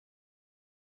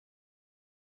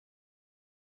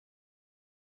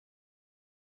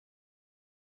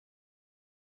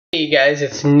Hey guys,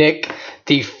 it's Nick,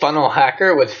 the funnel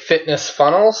hacker with Fitness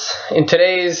Funnels. In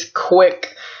today's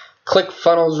quick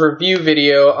Clickfunnels review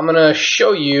video, I'm going to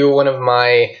show you one of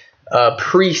my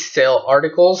pre-sale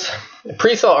articles.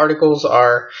 Pre-sale articles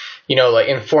are, like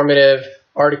informative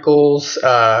articles.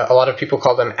 A lot of people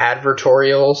call them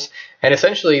advertorials. And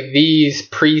essentially these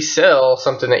pre-sell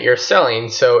something that you're selling.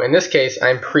 So in this case,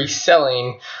 I'm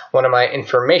pre-selling one of my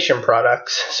information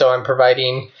products. So I'm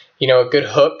providing a good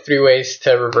hook, 3 ways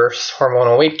to reverse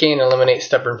hormonal weight gain, eliminate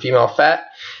stubborn female fat.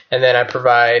 And then I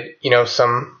provide,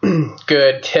 some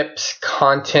good tips,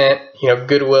 content,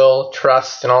 goodwill,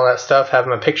 trust, and all that stuff. Have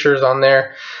my pictures on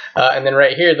there. And then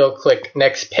right here, they'll click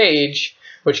next page,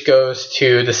 which goes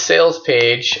to the sales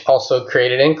page, also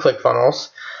created in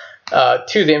ClickFunnels,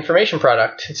 to the information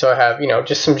product. So I have,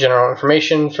 just some general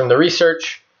information from the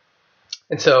research.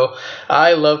 And so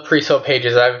I love pre-sale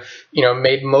pages. I've,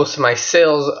 made most of my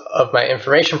sales of my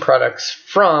information products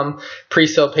from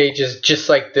pre-sale pages just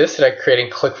like this that I create in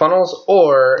ClickFunnels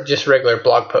or just regular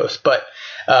blog posts. But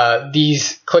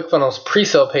these ClickFunnels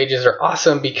pre-sale pages are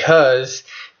awesome because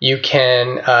you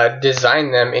can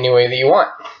design them any way that you want.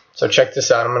 So check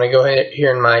this out. I'm going to go ahead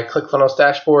here in my ClickFunnels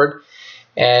dashboard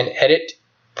and edit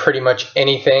pretty much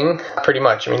anything,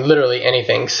 literally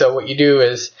anything. So what you do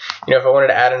is, if I wanted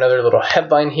to add another little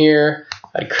headline here,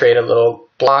 I'd create a little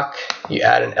block. You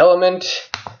add an element,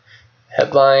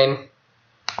 headline,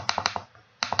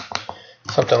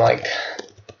 something like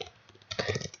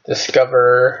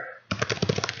discover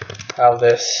how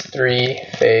this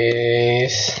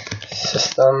 3-phase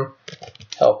system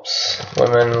helps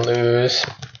women lose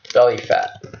belly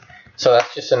fat. So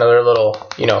that's just another little,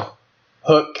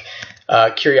 hook,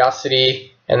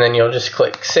 curiosity, and then you'll just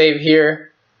click save here,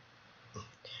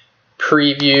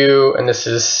 preview, and this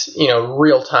is,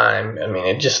 real time.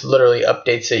 It just literally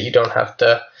updates it. You don't have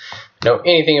to know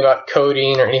anything about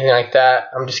coding or anything like that.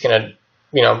 I'm just gonna,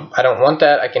 I don't want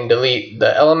that. I can delete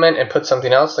the element and put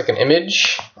something else like an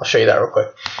image. I'll show you that real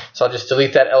quick. So I'll just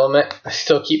delete that element. I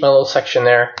still keep my little section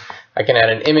there. I can add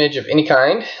an image of any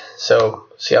kind. So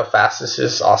see how fast this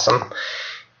is. Awesome.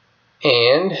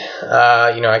 And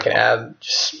I can add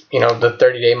just the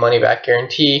 30-day money back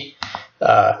guarantee.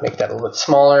 Make that a little bit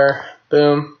smaller.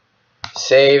 Boom.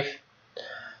 Save.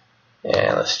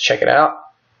 And let's check it out.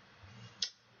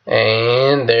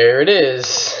 And there it is.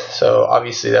 So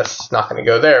obviously that's not going to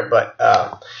go there, but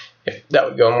if that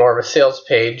would go more of a sales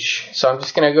page. So I'm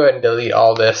just going to go ahead and delete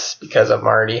all this because I've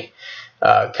already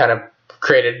kind of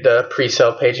created the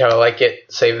pre-sale page how I like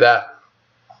it. Save that.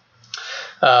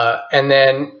 And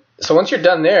then so once you're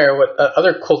done there, what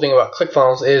other cool thing about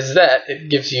ClickFunnels is that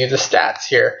it gives you the stats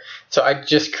here. So I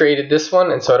just created this one,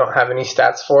 and so I don't have any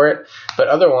stats for it. But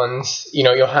other ones,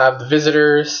 you'll have the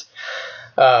visitors.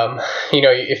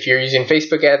 If you're using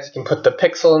Facebook ads, you can put the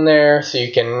pixel in there, so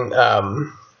you can,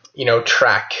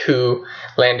 track who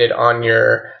landed on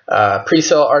your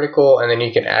pre-sale article, and then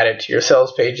you can add it to your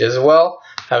sales page as well.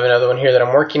 I have another one here that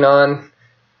I'm working on,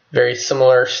 very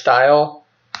similar style.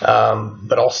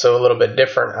 But also a little bit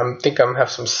different. I think I'm gonna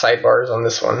have some sidebars on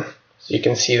this one, so you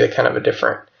can see the kind of a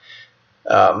different.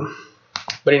 But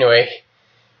anyway,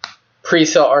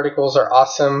 pre-sale articles are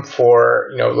awesome for,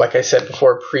 like I said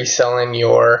before, pre-selling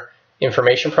your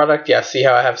information product. Yeah, see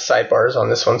how I have sidebars on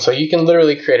this one, so you can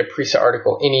literally create a pre-sale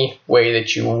article any way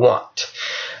that you want.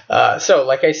 So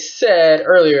like I said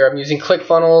earlier, I'm using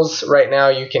ClickFunnels. Right now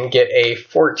you can get a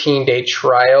 14-day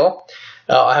trial.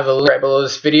 I'll have a link right below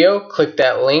this video. Click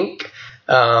that link.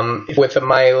 With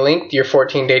my link to your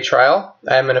 14-day trial,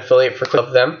 I'm an affiliate for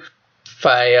them.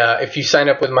 If you sign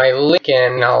up with my link,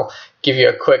 and I'll give you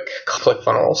a quick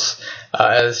ClickFunnels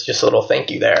as just a little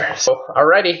thank you there. So,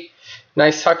 alrighty,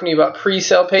 nice talking to you about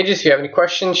pre-sale pages. If you have any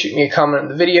questions, shoot me a comment in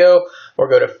the video or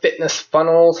go to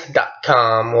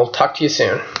fitnessfunnels.com. We'll talk to you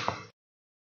soon.